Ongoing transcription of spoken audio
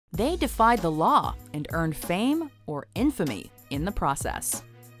they defied the law and earned fame or infamy in the process.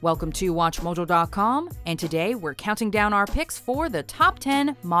 Welcome to WatchMojo.com, and today we're counting down our picks for the top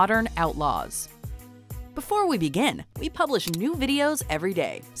 10 modern outlaws. Before we begin, we publish new videos every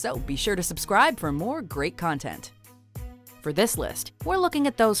day, so be sure to subscribe for more great content. For this list, we're looking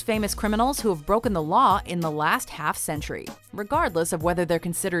at those famous criminals who have broken the law in the last half-century, regardless of whether they're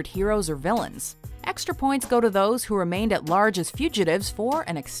considered heroes or villains. Extra points go to those who remained at large as fugitives for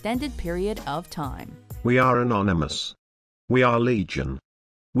an extended period of time. We are anonymous. We are legion.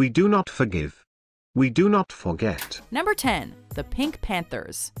 We do not forgive. We do not forget. Number 10. The Pink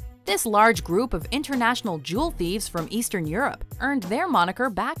Panthers. This large group of international jewel thieves from Eastern Europe earned their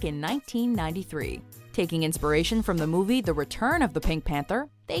moniker back in 1993. Taking inspiration from the movie The Return of the Pink Panther,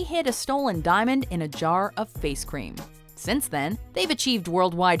 they hid a stolen diamond in a jar of face cream. Since then, they've achieved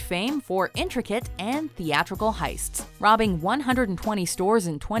worldwide fame for intricate and theatrical heists, robbing 120 stores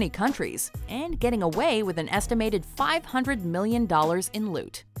in 20 countries, and getting away with an estimated $500 million in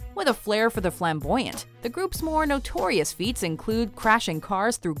loot. With a flair for the flamboyant, the group's more notorious feats include crashing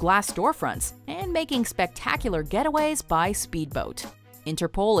cars through glass storefronts and making spectacular getaways by speedboat.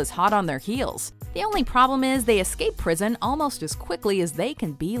 Interpol is hot on their heels. The only problem is they escape prison almost as quickly as they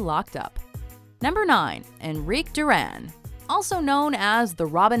can be locked up. Number 9. Enric Duran. Also known as the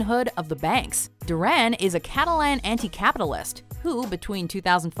Robin Hood of the banks, Duran is a Catalan anti-capitalist who, between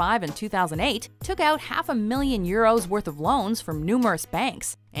 2005 and 2008, took out €500,000 worth of loans from numerous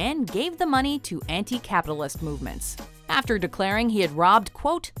banks and gave the money to anti-capitalist movements. After declaring he had robbed,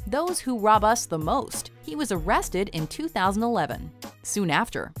 quote, "those who rob us the most," he was arrested in 2011. Soon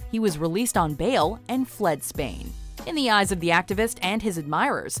after, he was released on bail and fled Spain. In the eyes of the activist and his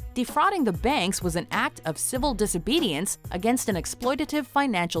admirers, defrauding the banks was an act of civil disobedience against an exploitative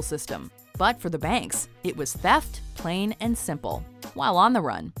financial system. But for the banks, it was theft, plain and simple. While on the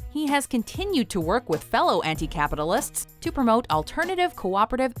run, he has continued to work with fellow anti-capitalists to promote alternative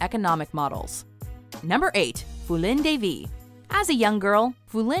cooperative economic models. Number 8. Phoolan Devi. As a young girl,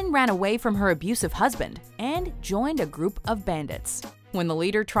 Phoolan ran away from her abusive husband and joined a group of bandits. When the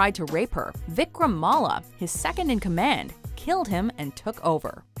leader tried to rape her, Vikram Malla, his second-in-command, killed him and took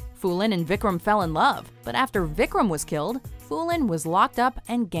over. Phoolan and Vikram fell in love, but after Vikram was killed, Phoolan was locked up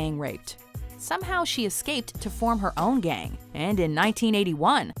and gang-raped. Somehow she escaped to form her own gang, and in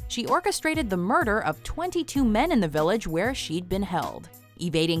 1981, she orchestrated the murder of 22 men in the village where she'd been held.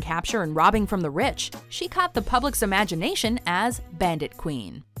 Evading capture and robbing from the rich, she caught the public's imagination as Bandit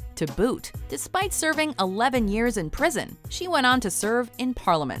Queen. To boot, despite serving 11 years in prison, she went on to serve in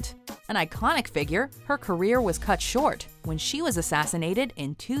Parliament. An iconic figure, her career was cut short when she was assassinated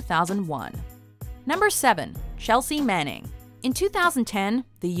in 2001. Number 7. Chelsea Manning. In 2010,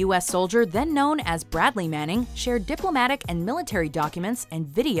 the U.S. soldier then known as Bradley Manning shared diplomatic and military documents and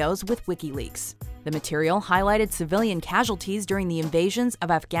videos with WikiLeaks. The material highlighted civilian casualties during the invasions of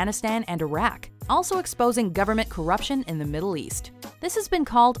Afghanistan and Iraq, also exposing government corruption in the Middle East. This has been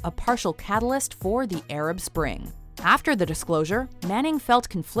called a partial catalyst for the Arab Spring. After the disclosure, Manning felt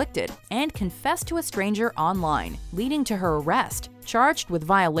conflicted and confessed to a stranger online, leading to her arrest, charged with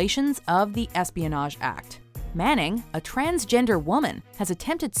violations of the Espionage Act. Manning, a transgender woman, has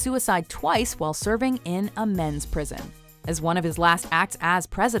attempted suicide twice while serving in a men's prison. As one of his last acts as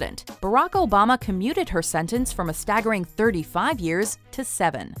president, Barack Obama commuted her sentence from a staggering 35 years to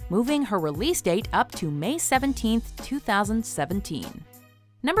 7, moving her release date up to May 17, 2017.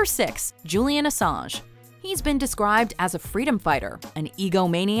 Number 6. Julian Assange. He's been described as a freedom fighter, an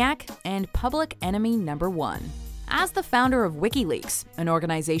egomaniac, and public enemy number 1. As the founder of WikiLeaks, an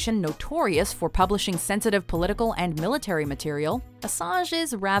organization notorious for publishing sensitive political and military material, Assange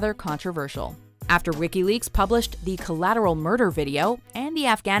is rather controversial. After WikiLeaks published the Collateral Murder video and the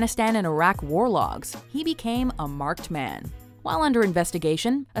Afghanistan and Iraq war logs, he became a marked man. While under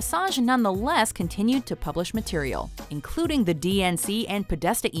investigation, Assange nonetheless continued to publish material, including the DNC and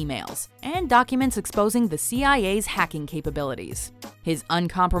Podesta emails, and documents exposing the CIA's hacking capabilities. His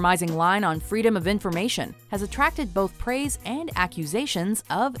uncompromising line on freedom of information has attracted both praise and accusations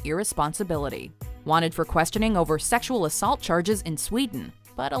of irresponsibility. Wanted for questioning over sexual assault charges in Sweden,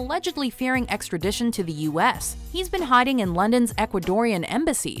 but allegedly fearing extradition to the US, he's been hiding in London's Ecuadorian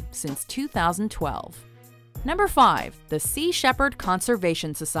embassy since 2012. Number 5. The Sea Shepherd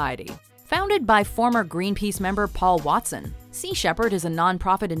Conservation Society. Founded by former Greenpeace member Paul Watson, Sea Shepherd is a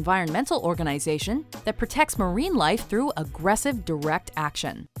nonprofit environmental organization that protects marine life through aggressive direct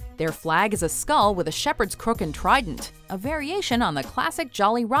action. Their flag is a skull with a shepherd's crook and trident, a variation on the classic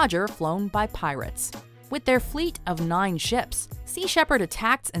Jolly Roger flown by pirates. With their fleet of 9 ships, Sea Shepherd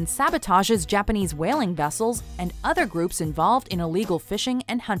attacks and sabotages Japanese whaling vessels and other groups involved in illegal fishing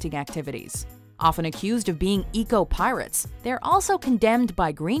and hunting activities. Often accused of being eco-pirates, they're also condemned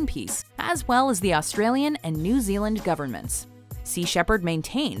by Greenpeace, as well as the Australian and New Zealand governments. Sea Shepherd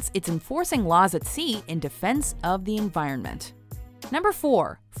maintains it's enforcing laws at sea in defense of the environment. Number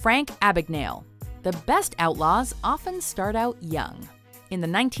 4. Frank Abagnale. The best outlaws often start out young. In the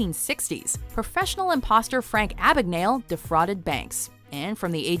 1960s, professional imposter Frank Abagnale defrauded banks, and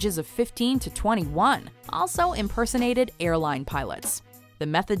from the ages of 15 to 21, also impersonated airline pilots. The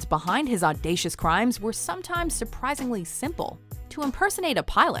methods behind his audacious crimes were sometimes surprisingly simple. To impersonate a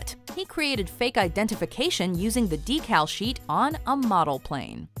pilot, he created fake identification using the decal sheet on a model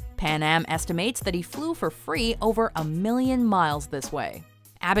plane. Pan Am estimates that he flew for free over 1 million miles this way.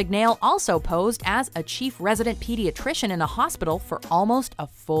 Abagnale also posed as a chief resident pediatrician in a hospital for almost a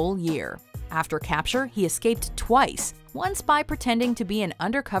full year. After capture, he escaped twice, once by pretending to be an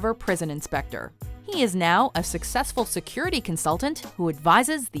undercover prison inspector. He is now a successful security consultant who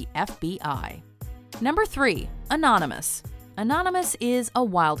advises the FBI. Number 3. Anonymous. Anonymous is a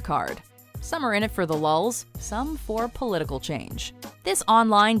wild card. Some are in it for the lulz, some for political change. This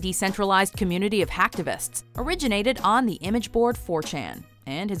online decentralized community of hacktivists originated on the image board 4chan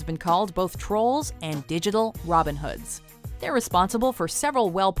and has been called both trolls and digital Robin Hoods. They're responsible for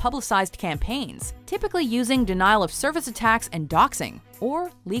several well-publicized campaigns, typically using denial-of-service attacks and doxing,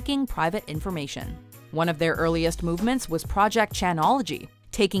 or leaking private information. One of their earliest movements was Project Chanology,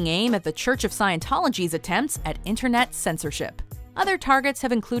 taking aim at the Church of Scientology's attempts at internet censorship. Other targets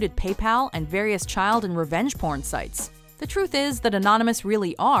have included PayPal and various child and revenge porn sites. The truth is that Anonymous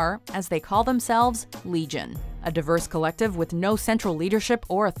really are, as they call themselves, Legion, a diverse collective with no central leadership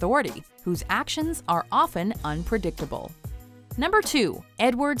or authority, whose actions are often unpredictable. Number 2.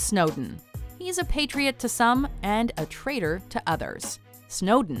 Edward Snowden. He's a patriot to some and a traitor to others.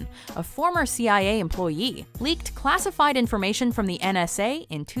 Snowden, a former CIA employee, leaked classified information from the NSA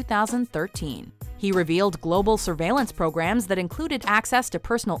in 2013. He revealed global surveillance programs that included access to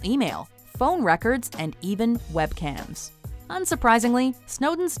personal email, phone records, and even webcams. Unsurprisingly,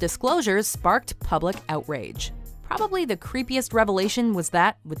 Snowden's disclosures sparked public outrage. Probably the creepiest revelation was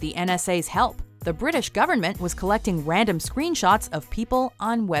that, with the NSA's help, the British government was collecting random screenshots of people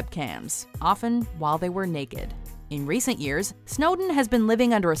on webcams, often while they were naked. In recent years, Snowden has been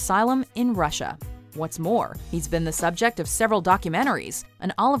living under asylum in Russia. What's more, he's been the subject of several documentaries,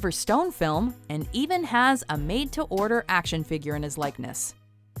 an Oliver Stone film, and even has a made-to-order action figure in his likeness.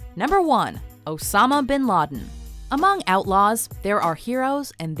 Number 1. Osama bin Laden. Among outlaws, there are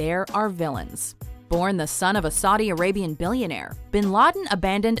heroes and there are villains. Born the son of a Saudi Arabian billionaire, bin Laden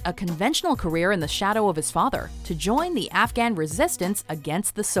abandoned a conventional career in the shadow of his father to join the Afghan resistance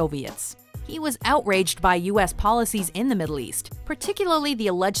against the Soviets. He was outraged by U.S. policies in the Middle East, particularly the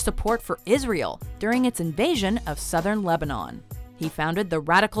alleged support for Israel during its invasion of southern Lebanon. He founded the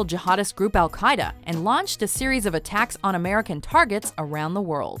radical jihadist group Al-Qaeda and launched a series of attacks on American targets around the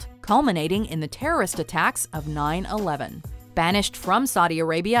world, culminating in the terrorist attacks of 9/11. Banished from Saudi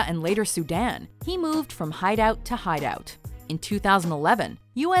Arabia and later Sudan, he moved from hideout to hideout. In 2011,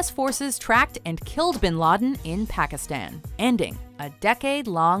 U.S. forces tracked and killed bin Laden in Pakistan, ending a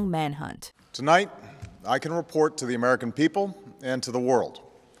decade-long manhunt. Tonight, I can report to the American people and to the world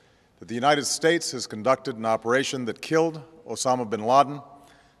that the United States has conducted an operation that killed Osama bin Laden,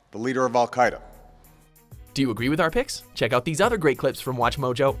 the leader of Al-Qaeda. Do you agree with our picks? Check out these other great clips from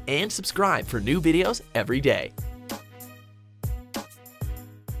WatchMojo and subscribe for new videos every day.